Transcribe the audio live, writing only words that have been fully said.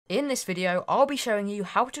In this video, I'll be showing you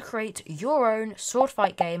how to create your own sword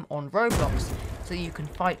fight game on Roblox, so you can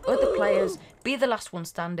fight other players, be the last one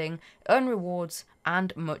standing, earn rewards,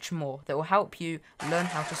 and much more that will help you learn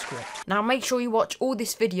how to script. Now make sure you watch all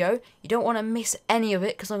this video, you don't want to miss any of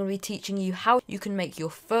it because I'm going to be teaching you how you can make your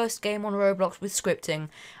first game on Roblox with scripting,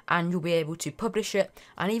 and you'll be able to publish it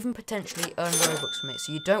and even potentially earn Robux from it,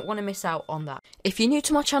 so you don't want to miss out on that. If you're new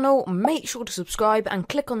to my channel, make sure to subscribe and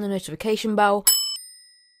click on the notification bell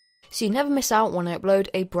so you never miss out when I upload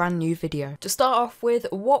a brand new video. To start off with,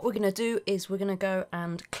 what we're going to do is we're going to go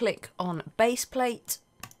and click on base plate,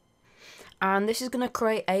 and this is going to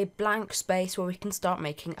create a blank space where we can start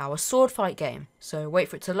making our sword fight game. So wait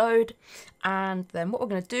for it to load, and then what we're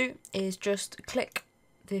going to do is just click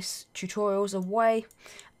this tutorials away,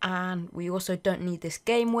 and we also don't need this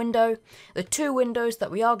game window. The two windows that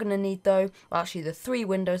we are going to need though, well actually the three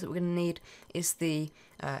windows that we're going to need is the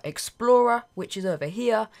Explorer, which is over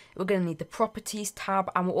here. We're going to need the Properties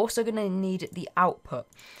tab, and we're also going to need the Output.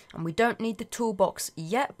 And we don't need the Toolbox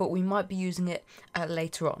yet, but we might be using it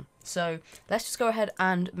later on. So let's just go ahead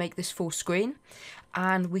and make this full screen,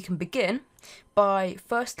 and we can begin by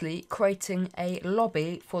firstly creating a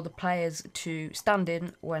lobby for the players to stand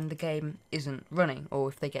in when the game isn't running or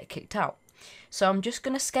if they get kicked out. So I'm just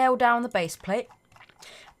going to scale down the base plate,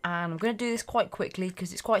 and I'm going to do this quite quickly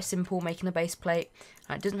because it's quite simple making a base plate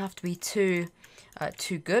and it doesn't have to be too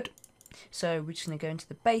good. So we're just going to go into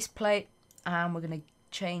the base plate, and we're going to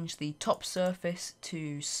change the top surface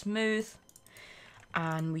to smooth,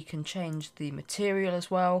 and we can change the material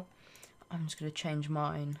as well. I'm just going to change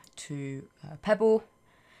mine to pebble,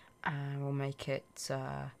 and we'll make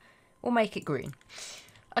it green.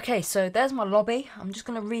 Okay, so there's my lobby. I'm just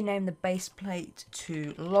going to rename the base plate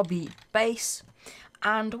to lobby base,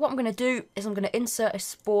 and what I'm going to do is I'm going to insert a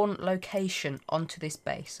spawn location onto this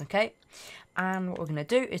base. Okay, and what we're going to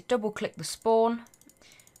do is double click the spawn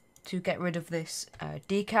to get rid of this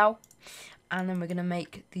decal, and then we're going to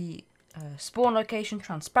make the spawn location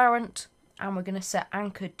transparent, and we're going to set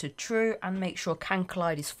anchored to true and make sure can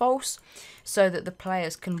collide is false so that the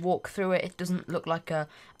players can walk through it. It doesn't look like a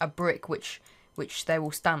brick which they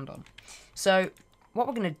will stand on. So what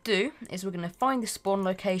we're going to do is we're going to find the spawn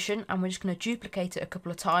location, and we're just going to duplicate it a couple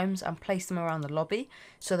of times and place them around the lobby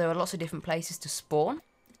so there are lots of different places to spawn.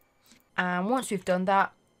 And once we've done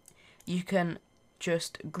that, you can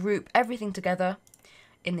just group everything together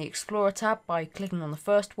in the Explorer tab by clicking on the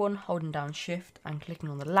first one, holding down Shift and clicking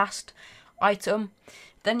on the last item.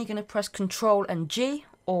 Then you're going to press Control and G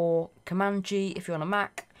or Command G if you're on a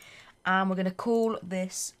Mac, and we're going to call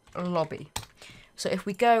this lobby. So if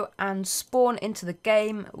we go and spawn into the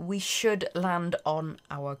game, we should land on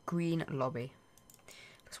our green lobby.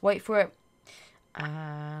 Let's wait for it.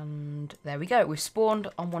 And there we go, we've spawned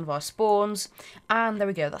on one of our spawns, and there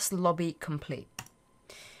we go, that's the lobby complete.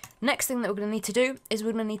 Next thing that we're going to need to do is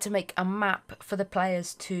we're going to need to make a map for the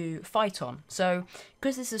players to fight on. So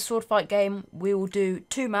because this is a sword fight game, we will do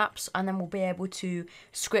two maps, and then we'll be able to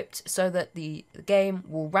script so that the game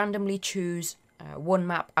will randomly choose one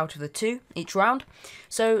map out of the two each round.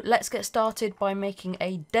 So let's get started by making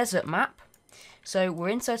a desert map. So we're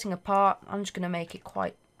inserting a part. I'm just going to make it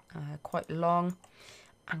quite long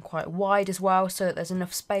and quite wide as well, so that there's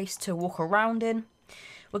enough space to walk around in.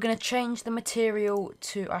 We're going to change the material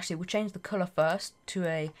to, actually we'll change the colour first to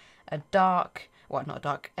a dark, well not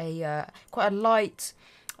dark, quite a light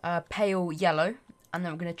pale yellow, and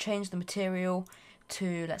then we're going to change the material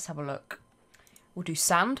to, let's have a look, we'll do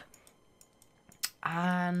sand.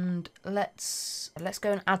 And let's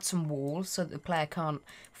go and add some walls so that the player can't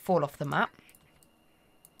fall off the map.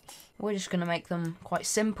 We're just going to make them quite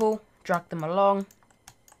simple, drag them along.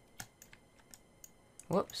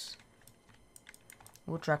 Whoops.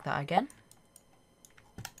 We'll drag that again.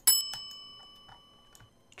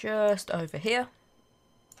 Just over here.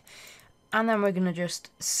 And then we're going to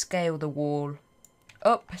just scale the wall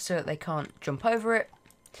up so that they can't jump over it.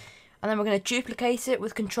 And then we're going to duplicate it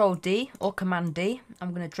with Control D or Command D.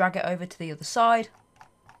 I'm going to drag it over to the other side.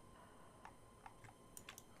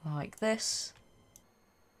 Like this.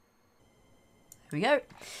 There we go.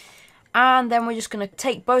 And then we're just going to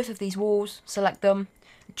take both of these walls, select them,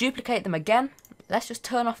 duplicate them again. Let's just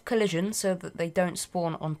turn off collision so that they don't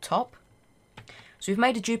spawn on top. So we've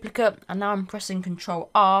made a duplicate, and now I'm pressing Control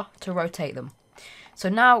R to rotate them. So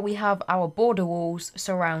now we have our border walls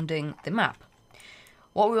surrounding the map.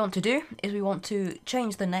 What we want to do is we want to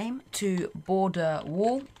change the name to border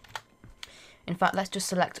wall. In fact, let's just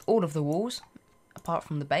select all of the walls apart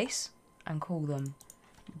from the base and call them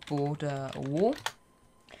border wall.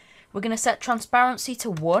 We're going to set transparency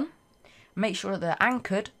to 1, make sure that they're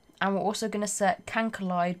anchored, and we're also going to set can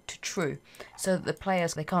collide to true, so that the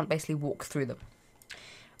players, they can't basically walk through them.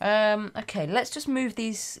 Okay, let's just move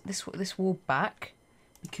this wall back,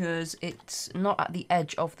 because it's not at the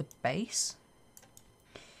edge of the base,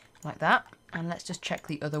 like that. And let's just check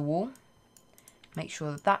the other wall, make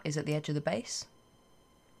sure that that is at the edge of the base.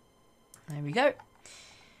 There we go.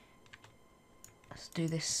 Let's do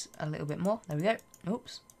this a little bit more. There we go.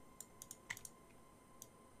 Oops.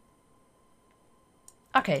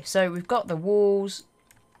 Okay, so we've got the walls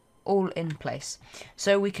all in place.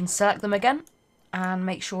 So we can select them again and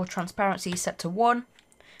make sure transparency is set to 1.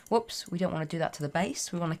 Whoops, we don't want to do that to the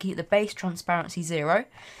base. We want to keep the base transparency 0.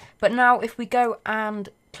 But now if we go and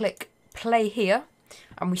click play here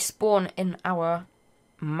and we spawn in our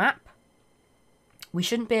map, we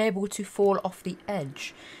shouldn't be able to fall off the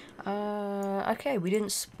edge. Okay, we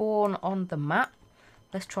didn't spawn on the map.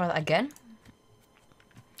 Let's try that again.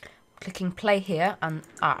 Clicking play here, and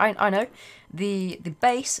I know the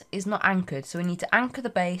base is not anchored, so we need to anchor the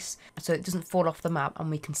base so it doesn't fall off the map and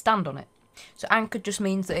we can stand on it. So anchored just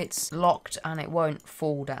means that it's locked and it won't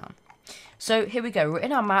fall down. So here we go, we're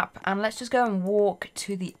in our map, and let's just go and walk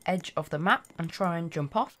to the edge of the map and try and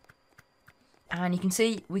jump off. And you can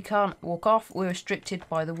see we can't walk off, we're restricted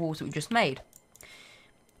by the walls that we just made.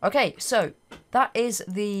 Okay, so that is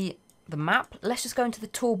the map. Let's just go into the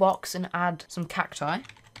toolbox and add some cacti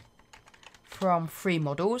from free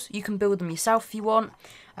models. You can build them yourself if you want.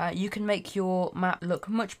 You can make your map look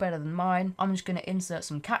much better than mine. I'm just going to insert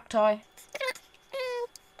some cacti.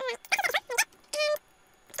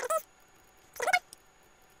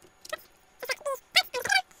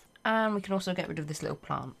 And we can also get rid of this little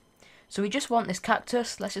plant. So we just want this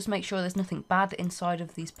cactus. Let's just make sure there's nothing bad inside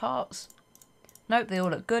of these parts. Nope, they all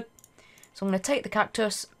look good. So I'm going to take the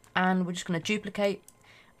cactus and we're just going to duplicate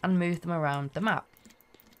and move them around the map.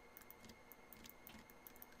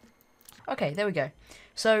 Okay, there we go.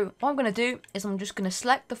 So what I'm going to do is I'm just going to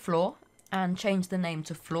select the floor and change the name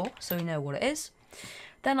to floor so we know what it is.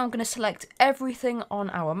 Then I'm going to select everything on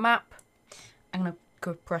our map. I'm going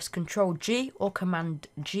to press Ctrl G or Command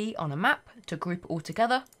G on a map to group it all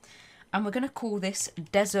together. And we're going to call this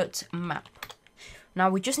Desert Map. Now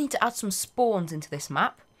we just need to add some spawns into this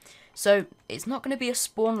map. So it's not going to be a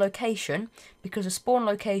spawn location, because a spawn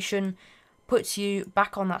location puts you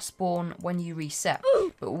back on that spawn when you reset.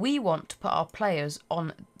 But we want to put our players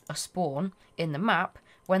on a spawn in the map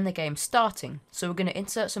when the game's starting. So we're going to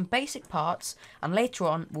insert some basic parts, and later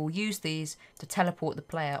on we'll use these to teleport the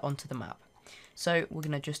player onto the map. So we're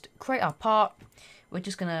going to just create our part. We're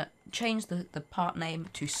just going to change the part name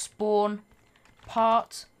to spawn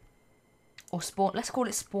part, or spawn, let's call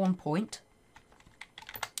it spawn point.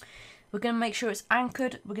 We're going to make sure it's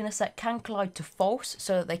anchored. We're going to set can collide to false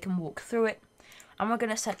so that they can walk through it. And we're going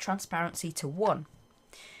to set transparency to 1.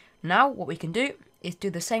 Now what we can do is do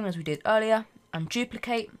the same as we did earlier and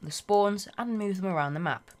duplicate the spawns and move them around the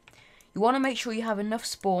map. You want to make sure you have enough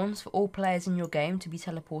spawns for all players in your game to be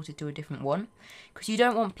teleported to a different one, because you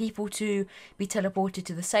don't want people to be teleported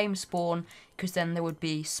to the same spawn, because then there would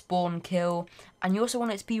be spawn kill, and you also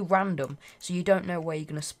want it to be random so you don't know where you're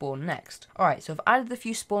going to spawn next. Alright, so I've added a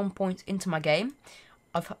few spawn points into my game.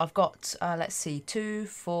 I've got, let's see, 2,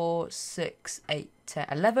 4, 6, 8, 10,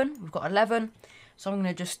 11. We've got 11. So I'm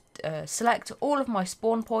going to just select all of my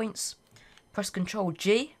spawn points, press Ctrl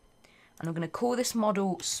G, and I'm going to call this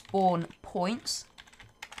model spawn points.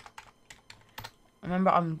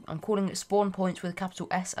 Remember, I'm calling it spawn points with a capital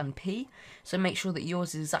S and P, so make sure that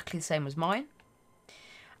yours is exactly the same as mine.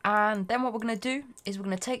 And then what we're going to do is we're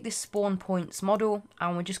going to take this spawn points model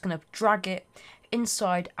and we're just going to drag it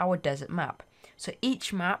inside our desert map. So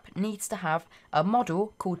each map needs to have a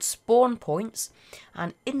model called spawn points,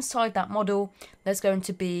 and inside that model there's going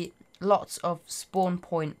to be lots of spawn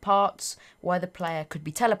point parts where the player could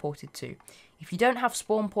be teleported to. If you don't have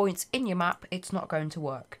spawn points in your map, it's not going to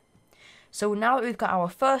work. So now that we've got our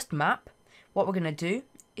first map, what we're going to do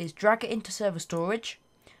is drag it into server storage,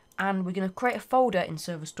 and we're going to create a folder in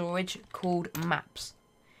server storage called maps.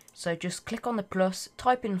 So just click on the plus,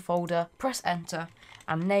 type in folder, press enter,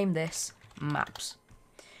 and name this maps.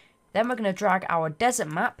 Then we're going to drag our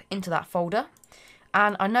desert map into that folder,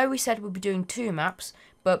 and I know we said we'll be doing 2 maps,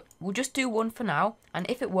 but we'll just do 1 for now, and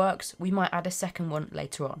if it works we might add a second one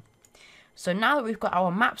later on. So now that we've got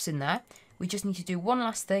our maps in there, we just need to do one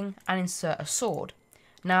last thing and insert a sword.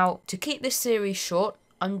 Now to keep this series short,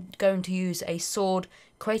 I'm going to use a sword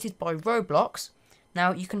created by Roblox.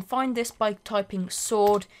 Now you can find this by typing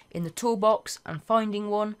sword in the toolbox and finding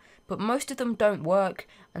one, but most of them don't work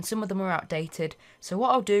and some of them are outdated. So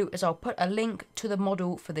what I'll do is I'll put a link to the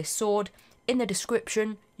model for this sword in the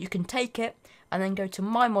description. You can take it and then go to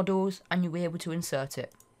My Models, and you'll be able to insert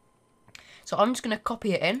it. So I'm just going to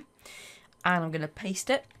copy it in, and I'm going to paste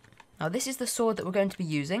it. Now this is the sword that we're going to be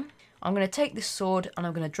using. I'm going to take this sword and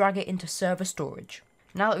I'm going to drag it into server storage.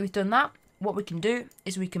 Now that we've done that, what we can do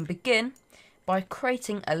is we can begin by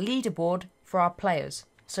creating a leaderboard for our players.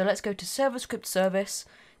 So let's go to server script service,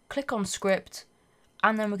 click on script,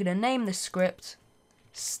 and then we're going to name this script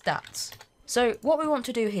stats. So what we want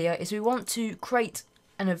to do here is we want to create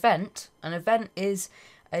an event. An event is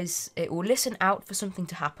it will listen out for something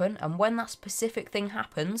to happen, and when that specific thing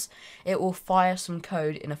happens, it will fire some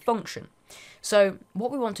code in a function. So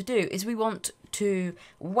what we want to do is we want to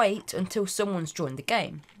wait until someone's joined the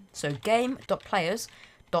game. So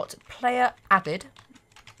game.players.playerAdded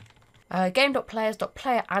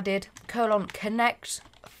game.players.playerAdded connect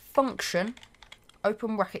function,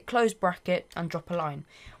 open bracket, close bracket, and drop a line.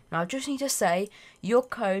 Now I just need to say your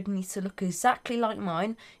code needs to look exactly like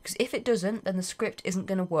mine, because if it doesn't, then the script isn't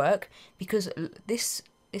going to work, because this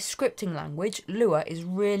scripting language, Lua, is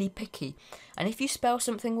really picky. And if you spell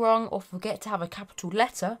something wrong or forget to have a capital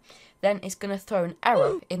letter, then it's going to throw an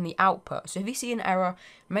error in the output. So if you see an error,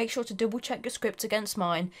 make sure to double check your script against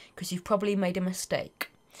mine, because you've probably made a mistake.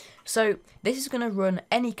 So this is going to run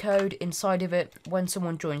any code inside of it when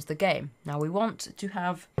someone joins the game. Now we want to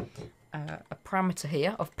have a parameter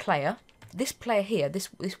here of player. This player here, this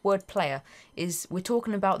word player, we're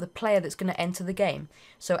talking about the player that's going to enter the game.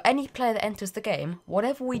 So any player that enters the game,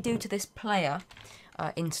 whatever we do to this player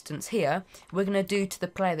instance here, we're going to do to the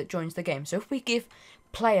player that joins the game. So if we give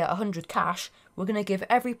player 100 cash, we're going to give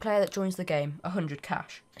every player that joins the game 100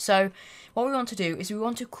 cash. So what we want to do is we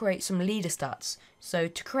want to create some leader stats. So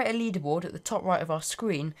to create a leaderboard at the top right of our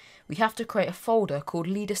screen, we have to create a folder called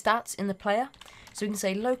leader stats in the player. So we can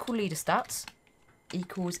say local leader stats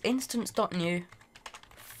equals instance.new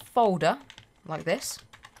folder, like this.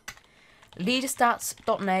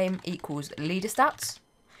 Leaderstats.name equals leaderstats.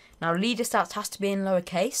 Now leaderstats has to be in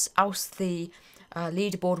lowercase, else the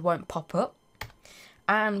leaderboard won't pop up.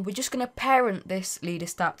 And we're just going to parent this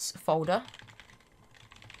leaderstats folder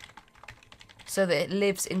so that it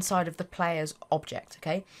lives inside of the player's object,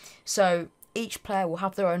 okay? So each player will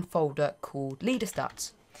have their own folder called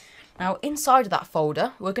leaderstats. Now inside of that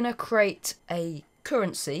folder, we're going to create a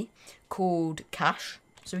currency called cash.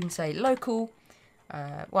 So we can say local,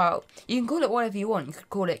 well, you can call it whatever you want. You could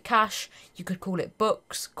call it cash, you could call it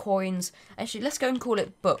books, coins. Actually, let's go and call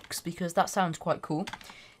it books, because that sounds quite cool.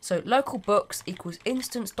 So local books equals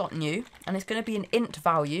instance.new, and it's going to be an int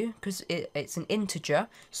value because it's an integer,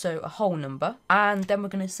 so a whole number. And then we're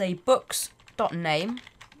going to say books.name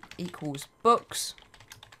equals books,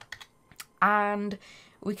 and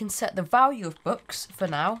we can set the value of books for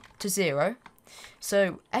now to 0.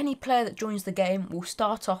 So any player that joins the game will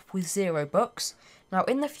start off with 0 books. Now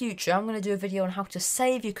in the future, I'm going to do a video on how to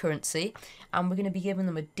save your currency, and we're going to be giving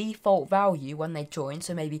them a default value when they join.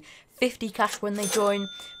 So maybe 50 cash when they join,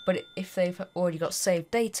 but if they've already got saved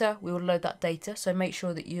data, we will load that data. So make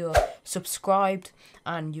sure that you're subscribed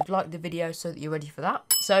and you've liked the video so that you're ready for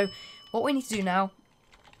that. So what we need to do now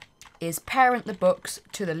is parent the books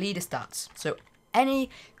to the leader stats. So any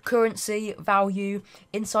currency value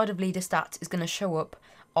inside of leader stats is going to show up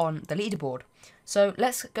on the leaderboard. So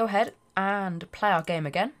let's go ahead and play our game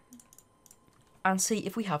again and see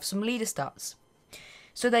if we have some leader stats.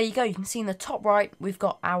 So there you go, you can see in the top right we've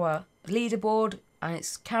got our leaderboard and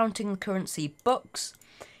it's counting the currency books,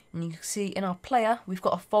 and you can see in our player we've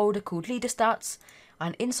got a folder called leader stats,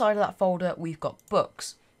 and inside of that folder we've got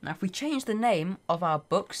books. Now if we change the name of our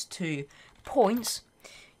books to points,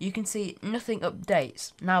 you can see nothing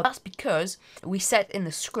updates. Now that's because we set in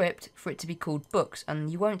the script for it to be called books,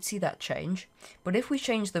 and you won't see that change. But if we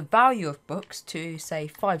change the value of books to say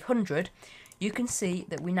 500, you can see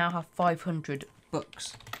that we now have 500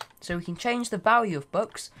 books. So we can change the value of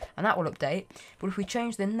books and that will update, but if we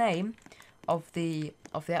change the name of the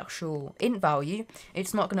actual int value,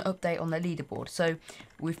 it's not going to update on the leaderboard. So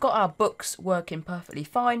we've got our books working perfectly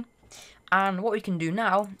fine. And what we can do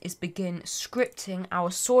now is begin scripting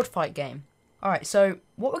our sword fight game. Alright, so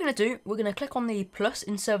what we're going to do, we're going to click on the plus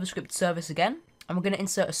in server script service again, and we're going to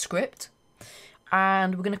insert a script,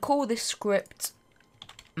 and we're going to call this script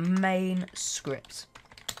main script.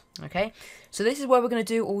 Okay, so this is where we're going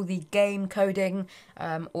to do all the game coding,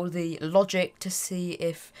 all the logic to see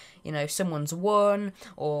if, you know, someone's won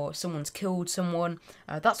or someone's killed someone.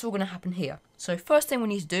 That's all going to happen here. So first thing we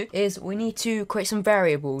need to do is we need to create some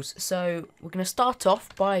variables. So we're going to start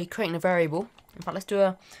off by creating a variable. In fact, let's do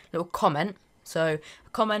a little comment. So a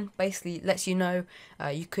comment basically lets you know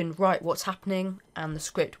you can write what's happening and the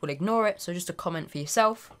script will ignore it. So just a comment for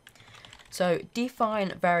yourself. So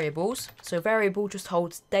define variables. So variable just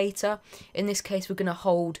holds data. In this case, we're going to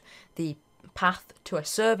hold the path to a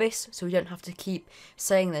service, so we don't have to keep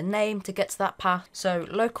saying the name to get to that path. So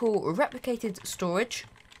local replicated storage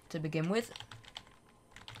to begin with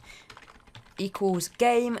equals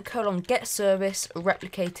game : get service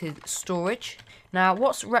replicated storage. Now,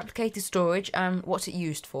 what's replicated storage and what's it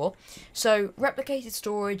used for? So replicated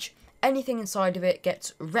storage, anything inside of it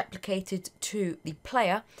gets replicated to the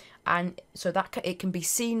player, and so that it can be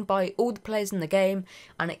seen by all the players in the game,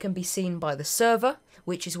 and it can be seen by the server,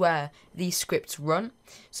 which is where these scripts run.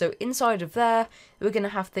 So inside of there, we're going to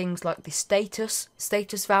have things like the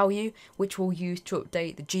status value, which we'll use to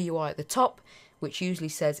update the GUI at the top, which usually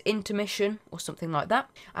says intermission or something like that.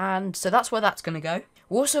 And so that's where that's going to go.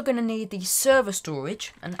 We're also going to need the server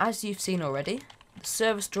storage, and as you've seen already, the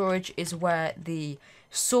server storage is where the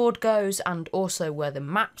sword goes and also where the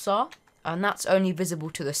maps are, and that's only visible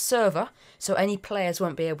to the server, so any players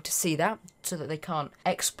won't be able to see that, so that they can't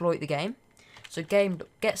exploit the game. So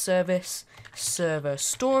game.getService server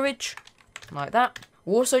storage, like that.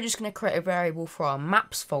 We're also just going to create a variable for our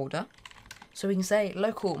maps folder. So we can say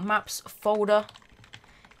local maps folder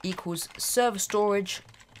equals server storage,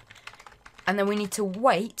 and then we need to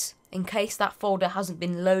wait in case that folder hasn't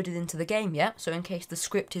been loaded into the game yet, so in case the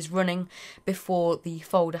script is running before the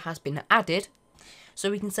folder has been added. So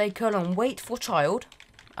we can say wait for child,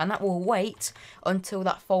 and that will wait until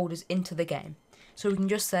that folder's into the game. So we can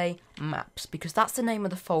just say maps, because that's the name of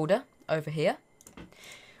the folder over here.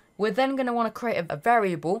 We're then going to want to create a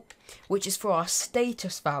variable which is for our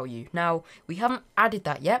status value. Now, we haven't added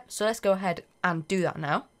that yet, so let's go ahead and do that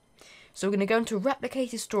now. So we're going to go into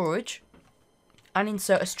replicated storage and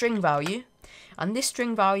insert a string value, and this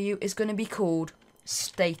string value is going to be called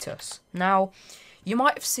status. Now, you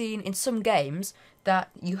might have seen in some games that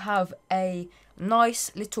you have a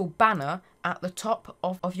nice little banner at the top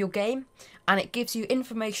of your game, and it gives you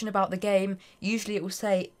information about the game. Usually it will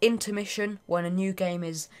say intermission when a new game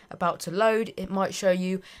is about to load. It might show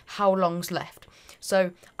you how long's left.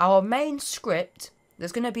 So our main script,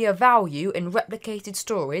 there's going to be a value in replicated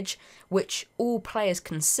storage which all players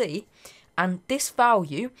can see, and this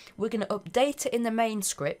value we're going to update it in the main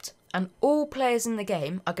script, and all players in the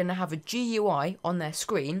game are going to have a GUI on their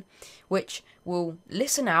screen which will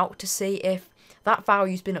listen out to see if that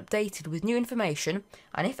value's been updated with new information,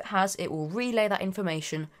 and if it has, it will relay that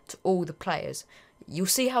information to all the players. You'll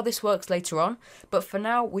see how this works later on, but for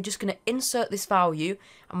now we're just going to insert this value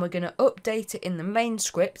and we're going to update it in the main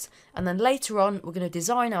script, and then later on we're going to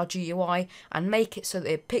design our GUI and make it so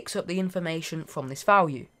that it picks up the information from this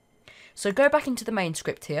value. So go back into the main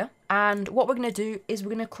script here, and what we're going to do is we're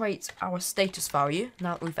going to create our status value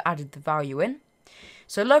now that we've added the value in.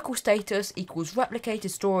 So local status equals replicated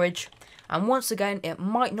storage, and once again it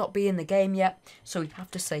might not be in the game yet, so we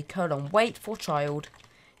have to say wait for child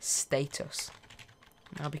status.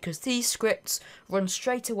 Now, because these scripts run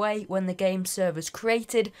straight away when the game server's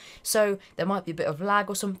created, so there might be a bit of lag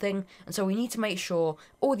or something, and so we need to make sure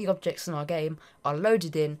all the objects in our game are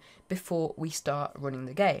loaded in before we start running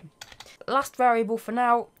the game. Last variable for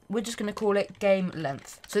now, we're just going to call it game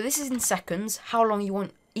length. So this is in seconds, how long you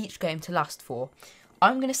want each game to last for.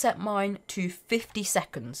 I'm going to set mine to 50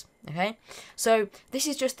 seconds, okay? So this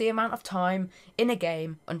is just the amount of time in a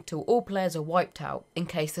game until all players are wiped out in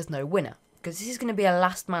case there's no winner. Because this is going to be a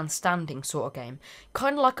last man standing sort of game.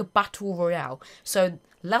 Kind of like a battle royale. So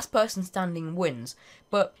last person standing wins.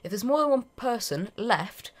 But if there's more than one person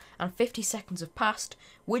left and 50 seconds have passed,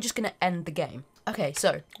 we're just going to end the game. Okay,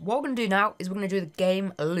 so what we're going to do now is we're going to do the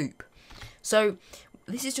game loop. So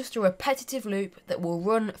this is just a repetitive loop that will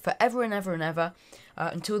run forever and ever and ever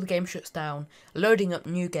until the game shuts down, loading up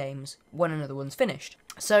new games when another one's finished.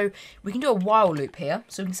 So we can do a while loop here.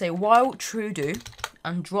 So we can say while true do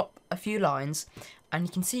and drop a few lines, and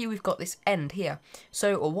you can see we've got this end here.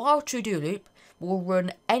 So a while true do loop will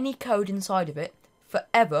run any code inside of it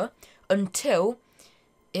forever until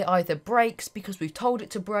it either breaks because we've told it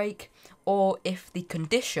to break, or if the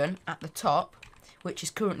condition at the top, which is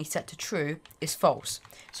currently set to true, is false.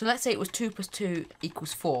 So let's say it was 2 plus 2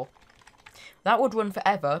 equals 4. That would run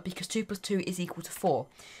forever because 2 plus 2 is equal to 4.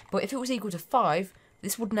 But if it was equal to 5,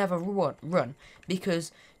 this would never run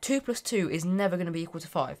because 2 plus 2 is never going to be equal to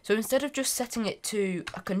 5. So instead of just setting it to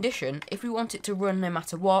a condition, if we want it to run no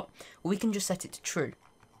matter what, we can just set it to true.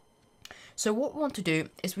 So what we want to do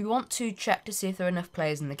is we want to check to see if there are enough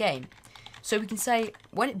players in the game. So we can say,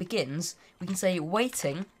 when it begins, we can say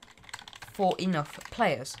waiting for enough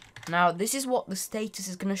players. Now, this is what the status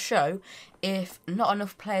is going to show if not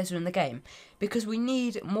enough players are in the game, because we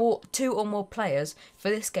need 2 or more players for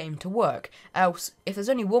this game to work. Else, if there's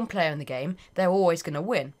only 1 player in the game, they're always going to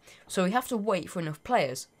win. So we have to wait for enough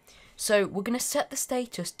players. So we're going to set the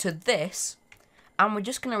status to this, and we're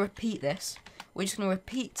just going to repeat this. We're just going to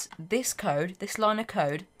repeat this code, this line of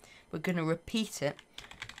code. We're going to repeat it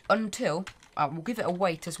until, we'll give it a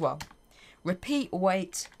wait as well. Repeat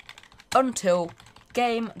wait until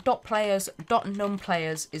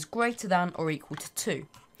game.players.numplayers is greater than or equal to 2.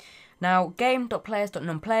 Now,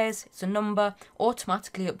 game.players.numplayers, it's a number,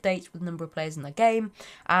 automatically updates with the number of players in the game,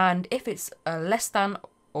 and if it's less than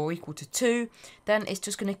or equal to 2, then it's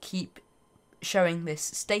just going to keep showing this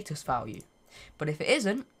status value. But if it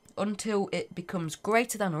isn't, until it becomes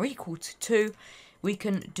greater than or equal to 2, we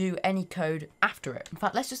can do any code after it. In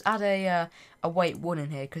fact, let's just add a wait 1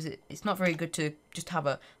 in here, because it's not very good to just have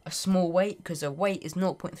a small wait, because a wait is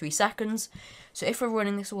 0.3 seconds. So if we're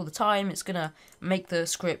running this all the time, it's going to make the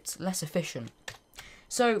script less efficient.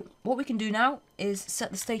 So what we can do now is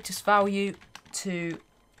set the status value to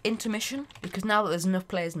intermission, because now that there's enough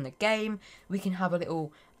players in the game, we can have a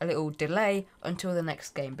little delay until the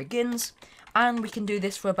next game begins, and we can do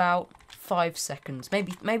this for about 5 seconds,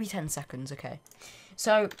 maybe 10 seconds. Okay,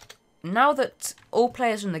 so now that all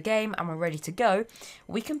players are in the game and we're ready to go,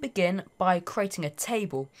 we can begin by creating a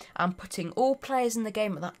table and putting all players in the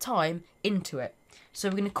game at that time into it. So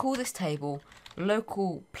we're going to call this table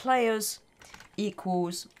local players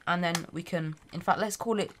equals, and then we can, in fact, let's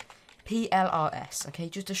call it PLRS, okay,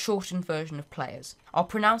 just a shortened version of players. I'll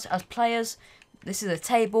pronounce it as players. This is a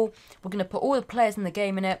table. We're going to put all the players in the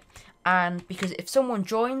game in it, and because if someone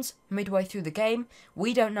joins midway through the game,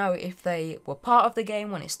 we don't know if they were part of the game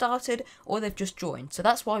when it started or they've just joined. So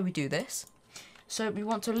that's why we do this. So we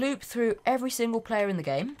want to loop through every single player in the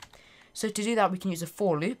game. So to do that, we can use a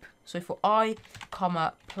for loop. So for I,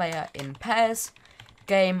 comma, player in pairs,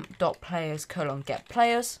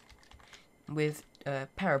 game.players::get_players, with a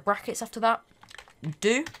pair of brackets after that,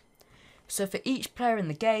 do. So for each player in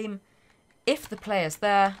the game, if the player's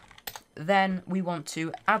there, then we want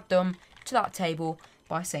to add them to that table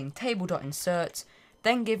by saying table.insert,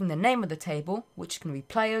 then giving the name of the table, which is going to be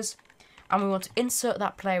players, and we want to insert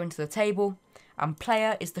that player into the table, and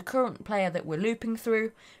player is the current player that we're looping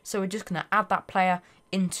through, so we're just going to add that player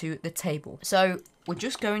into the table. So we're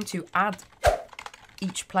just going to add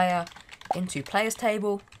each player into players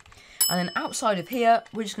table, and then outside of here,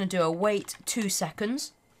 we're just going to do a wait 2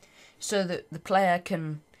 seconds so that the player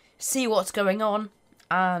can see what's going on,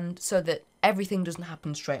 and so that everything doesn't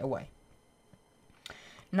happen straight away.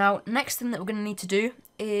 Now, next thing that we're going to need to do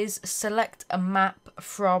is select a map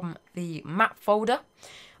from the map folder,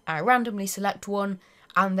 randomly select one,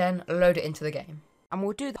 and then load it into the game. And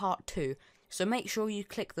we'll do part 2, so make sure you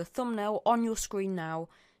click the thumbnail on your screen now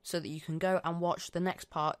so that you can go and watch the next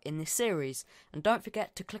part in this series. And don't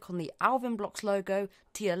forget to click on the AlvinBlox logo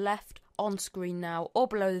to your left on screen now or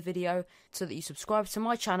below the video so that you subscribe to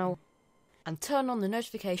my channel, and turn on the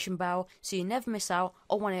notification bell so you never miss out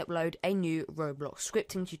on when I upload a new Roblox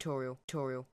scripting tutorial.